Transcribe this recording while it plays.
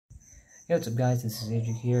Hey, what's up guys, this is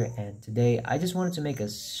Adrian here, and today I just wanted to make a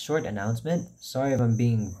short announcement. Sorry if I'm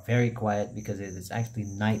being very quiet because it's actually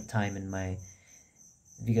nighttime in my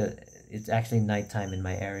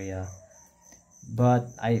area. But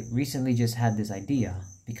I recently just had this idea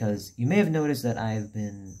because you may have noticed that I've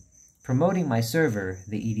been promoting my server,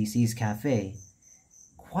 the EDC's Cafe,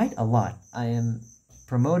 quite a lot. I am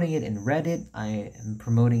promoting it in Reddit, I am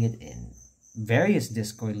promoting it in various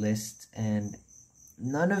Discord lists, and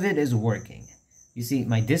none of it is working. You see,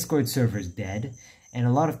 my Discord server is dead, and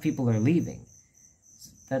a lot of people are leaving.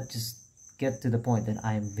 That just gets to the point that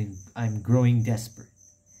I'm growing desperate.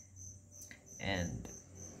 And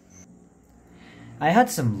I had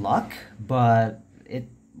some luck, but it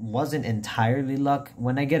wasn't entirely luck.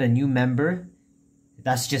 When I get a new member,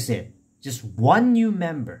 that's just it. Just one new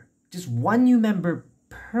member. Just one new member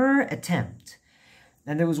per attempt.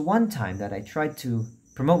 And there was one time that I tried to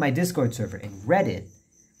promote my Discord server in Reddit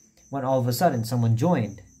when all of a sudden someone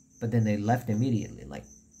joined, but then they left immediately. Like,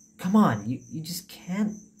 come on, you just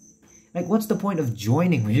can't. Like, what's the point of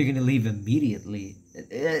joining when you're gonna leave immediately?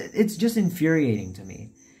 It's just infuriating to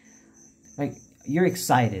me. Like, you're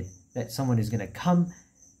excited that someone is gonna come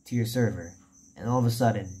to your server, and all of a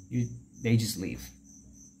sudden, they just leave.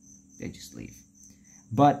 They just leave.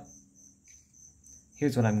 But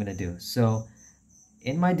here's what I'm gonna do. So,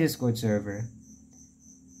 in my Discord server,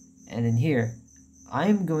 and in here,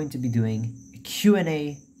 I'm going to be doing a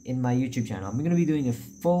Q&A in my YouTube channel. I'm going to be doing a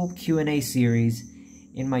full Q&A series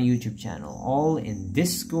in my YouTube channel. All in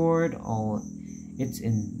Discord, I'm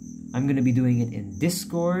going to be doing it in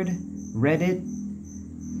Discord, Reddit,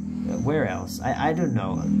 where else? I don't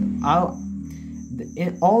know.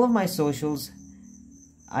 In all of my socials,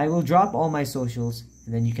 I will drop all my socials,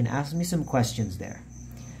 and then you can ask me some questions there.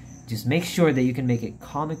 Just make sure that you can make it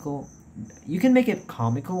comical. You can make it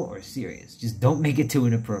comical or serious. Just don't make it too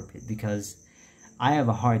inappropriate, because I have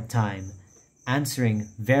a hard time answering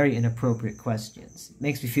very inappropriate questions. It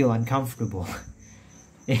makes me feel uncomfortable.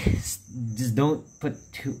 Just don't put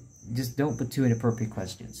too inappropriate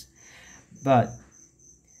questions. But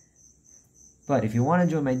if you want to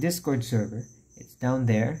join my Discord server, it's down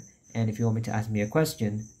there. And if you want me to ask me a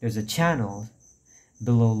question, there's a channel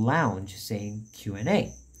below Lounge saying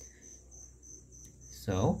Q&A.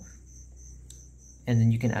 So, and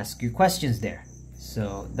then you can ask your questions there.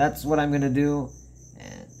 So that's what I'm gonna do,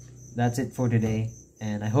 and that's it for today,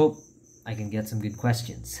 and I hope I can get some good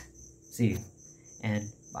questions. See you, and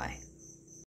bye.